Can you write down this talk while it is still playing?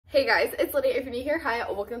Hey guys, it's Lydia. If you're new here, hi,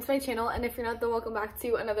 welcome to my channel, and if you're not, then welcome back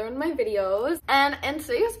to another one of my videos. And in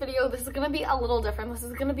today's video, this is gonna be a little different. This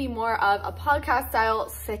is gonna be more of a podcast style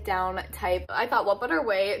sit down type. I thought what better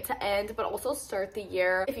way to end but also start the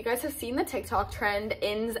year. If you guys have seen the TikTok trend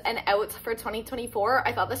ins and outs for 2024,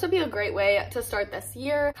 I thought this would be a great way to start this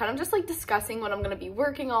year, kind of just like discussing what I'm gonna be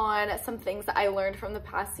working on, some things that I learned from the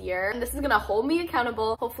past year, and this is gonna hold me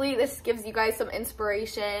accountable. Hopefully this gives you guys some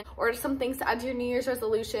inspiration or some things to add to your New Year's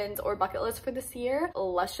resolution or bucket list for this year.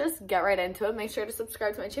 Let's just get right into it. Make sure to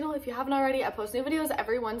subscribe to my channel if you haven't already. I post new videos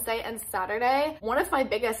every Wednesday and Saturday. One of my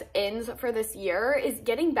biggest ins for this year is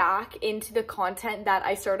getting back into the content that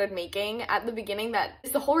I started making at the beginning. That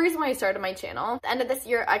is the whole reason why I started my channel. At the end of this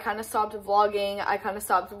year, I kind of stopped vlogging. I kind of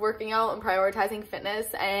stopped working out and prioritizing fitness,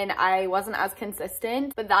 and I wasn't as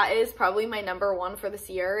consistent. But that is probably my number one for this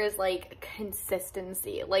year, is like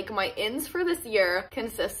consistency. Like my ins for this year,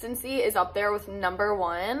 consistency is up there with number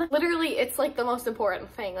one. Literally, it's like the most important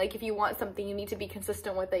thing. Like if you want something, you need to be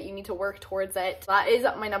consistent with it. You need to work towards it. That is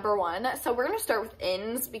my number one. So we're gonna start with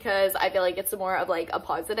ins because I feel like it's more of like a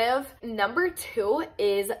positive. Number two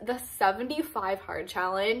is the 75 hard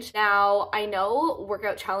challenge. Now, I know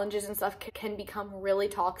workout challenges and stuff can become really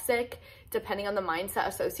toxic depending on the mindset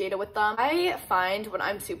associated with them. I find when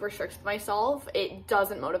I'm super strict with myself, it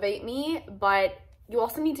doesn't motivate me, but you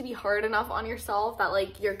also need to be hard enough on yourself that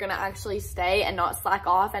like you're gonna actually stay and not slack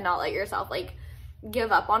off and not let yourself like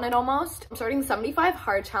give up on it almost. I'm starting the 75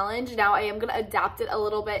 hard challenge. Now I am gonna adapt it a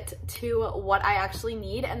little bit to what I actually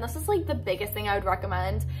need, and this is like the biggest thing I would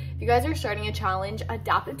recommend. If you guys are starting a challenge,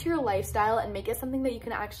 adapt it to your lifestyle and make it something that you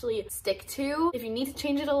can actually stick to. If you need to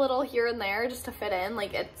change it a little here and there just to fit in,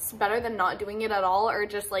 like it's better than not doing it at all or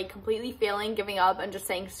just like completely failing, giving up and just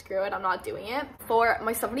saying screw it, I'm not doing it. For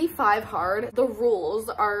my 75 hard, the rules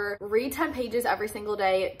are read 10 pages every single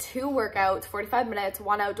day, 2 workouts, 45 minutes,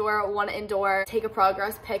 1 outdoor, 1 indoor, take a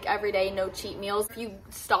progress pic every day, no cheat meals. If you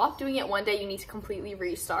stop doing it one day, you need to completely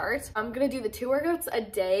restart. I'm gonna do the 2 workouts a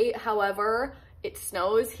day. However, it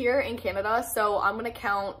snows here in Canada, so I'm gonna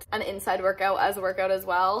count an inside workout as a workout as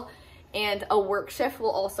well. And a work shift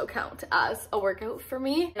will also count as a workout for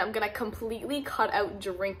me. And I'm gonna completely cut out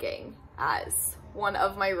drinking as one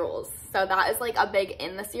of my rules. So that is like a big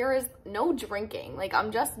in this year, is no drinking. Like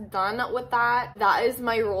I'm just done with that. That is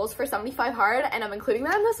my rules for 75 hard, and I'm including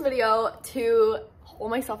that in this video to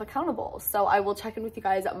hold myself accountable. So I will check in with you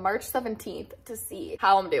guys March 17th to see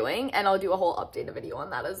how I'm doing, and I'll do a whole updated video on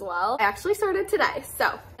that as well. I actually started today.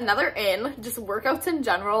 So another in, just workouts in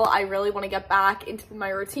general. I really want to get back into my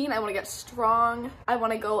routine. I want to get strong. I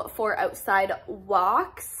want to go for outside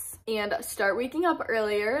walks and start waking up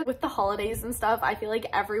earlier. With the holidays and stuff, I feel like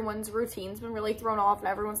everyone's routine's been really thrown off and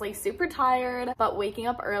everyone's like super tired, but waking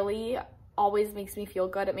up early always makes me feel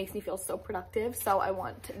good. It makes me feel so productive, so I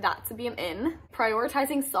want that to be an in.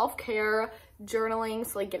 Prioritizing self-care, journaling,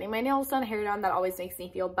 so like getting my nails done, hair done, that always makes me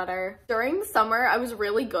feel better. During the summer, I was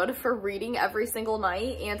really good for reading every single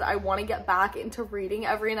night, and I want to get back into reading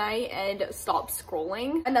every night and stop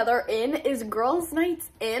scrolling. Another in is girls' nights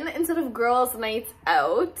in instead of girls' nights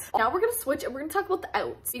out. Now we're gonna switch and we're gonna talk about the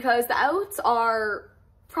outs, because the outs are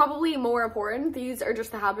probably more important. These are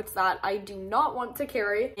just the habits that I do not want to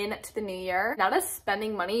carry into the new year. That is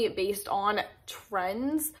spending money based on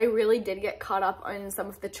trends. I really did get caught up on some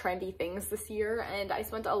of the trendy things this year, and I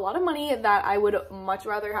spent a lot of money that I would much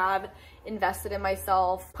rather have invested in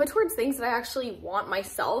myself, put towards things that I actually want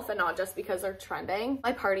myself and not just because they're trending.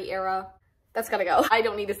 My party era, that's gotta go. I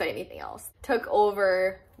don't need to say anything else. Took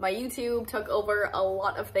over my YouTube, took over a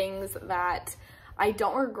lot of things that I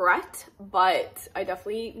don't regret, but I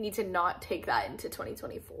definitely need to not take that into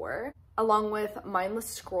 2024. Along with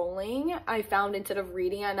mindless scrolling, I found instead of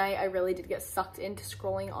reading at night, I really did get sucked into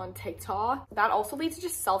scrolling on TikTok. That also leads to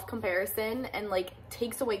just self-comparison and like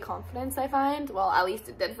takes away confidence, I find. Well, at least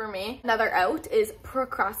it did for me. Another out is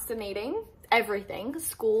procrastinating everything.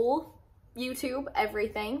 School, YouTube,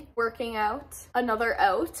 everything, working out. Another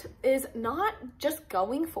out is not just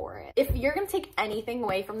going for it. If you're gonna take anything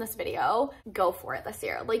away from this video, go for it this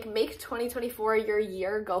year. Like make 2024 your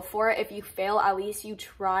year, go for it. If you fail, at least you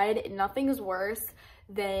tried. Nothing's worse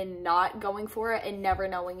than not going for it and never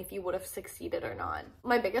knowing if you would have succeeded or not.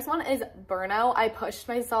 My biggest one is burnout. I pushed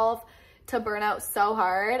myself to burn out so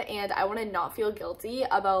hard, and I want to not feel guilty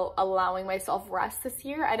about allowing myself rest this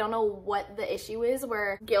year. I don't know what the issue is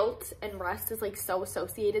where guilt and rest is like so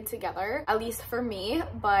associated together, at least for me,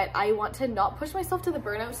 but I want to not push myself to the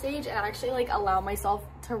burnout stage and actually like allow myself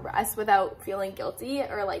to rest without feeling guilty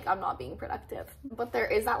or like I'm not being productive. But there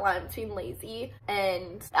is that line between lazy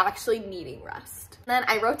and actually needing rest. Then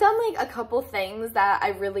I wrote down like a couple things that I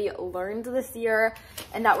really learned this year,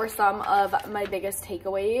 and that were some of my biggest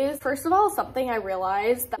takeaways. First of all, something I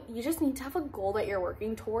realized that you just need to have a goal that you're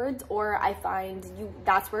working towards, or I find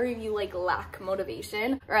that's where you like lack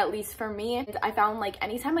motivation, or at least for me. And I found like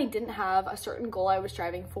anytime I didn't have a certain goal I was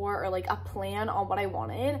striving for or like a plan on what I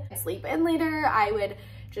wanted, I'd sleep in later, I would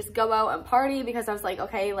just go out and party because I was like,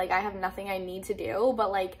 okay, like I have nothing I need to do.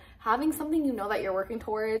 But like having something you know that you're working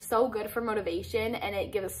towards, so good for motivation, and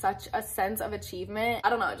it gives such a sense of achievement. I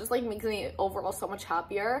don't know, it just like makes me overall so much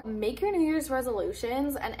happier. Make your New Year's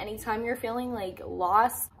resolutions, and anytime you're feeling like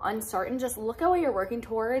lost, uncertain, just look at what you're working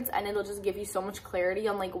towards, and it'll just give you so much clarity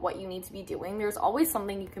on like what you need to be doing. There's always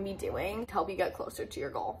something you can be doing to help you get closer to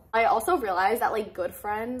your goal. I also realized that like good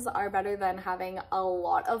friends are better than having a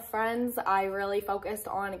lot of friends. I really focused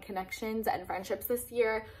on connections and friendships this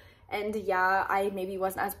year. And yeah, I maybe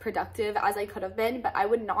wasn't as productive as I could have been, but I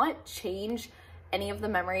would not change any of the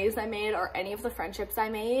memories I made or any of the friendships I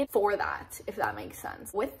made for that, if that makes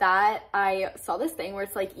sense. With that, I saw this thing where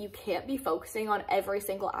it's like you can't be focusing on every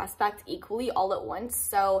single aspect equally all at once.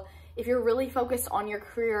 So if you're really focused on your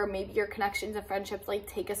career, maybe your connections and friendships like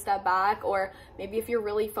take a step back, or maybe if you're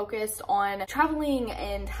really focused on traveling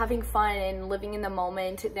and having fun and living in the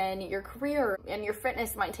moment, then your career and your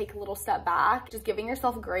fitness might take a little step back. Just giving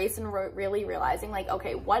yourself grace and really realizing like,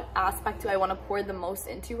 okay, what aspect do I want to pour the most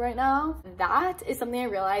into right now? That is something I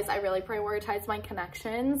realized. I really prioritize my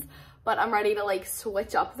connections, but I'm ready to like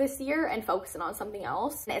switch up this year and focus in on something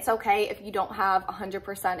else. And it's okay if you don't have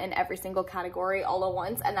 100% in every single category all at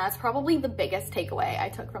once. And that's probably the biggest takeaway I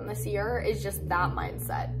took from this year, is just that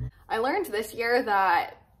mindset. I learned this year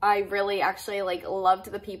that I really actually like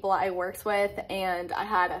loved the people I worked with, and I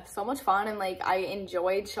had so much fun, and like I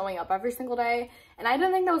enjoyed showing up every single day. And I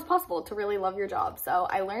didn't think that was possible to really love your job. So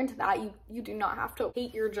I learned that you do not have to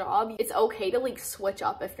hate your job. It's okay to like switch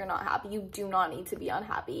up if you're not happy. You do not need to be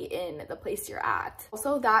unhappy in the place you're at.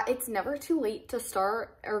 Also, that it's never too late to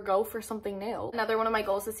start or go for something new. Another one of my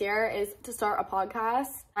goals this year is to start a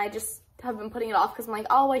podcast. I just have been putting it off because I'm like,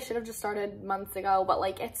 oh, I should have just started months ago, but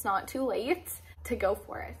like it's not too late to go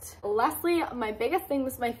for it. Lastly, my biggest thing,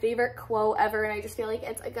 this is my favorite quote ever, and I just feel like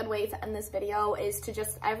it's a good way to end this video, is to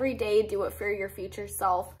just every day do it for your future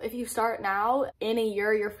self. If you start now, in a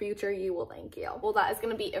year, your future you will thank you. Well, that is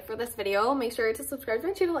gonna be it for this video. Make sure to subscribe to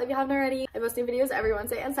my channel if you haven't already. I post new videos every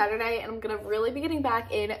Wednesday and Saturday, and I'm gonna really be getting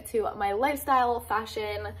back into my lifestyle,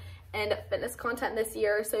 fashion, and fitness content this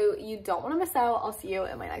year, so you don't want to miss out. I'll see you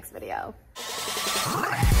in my next video.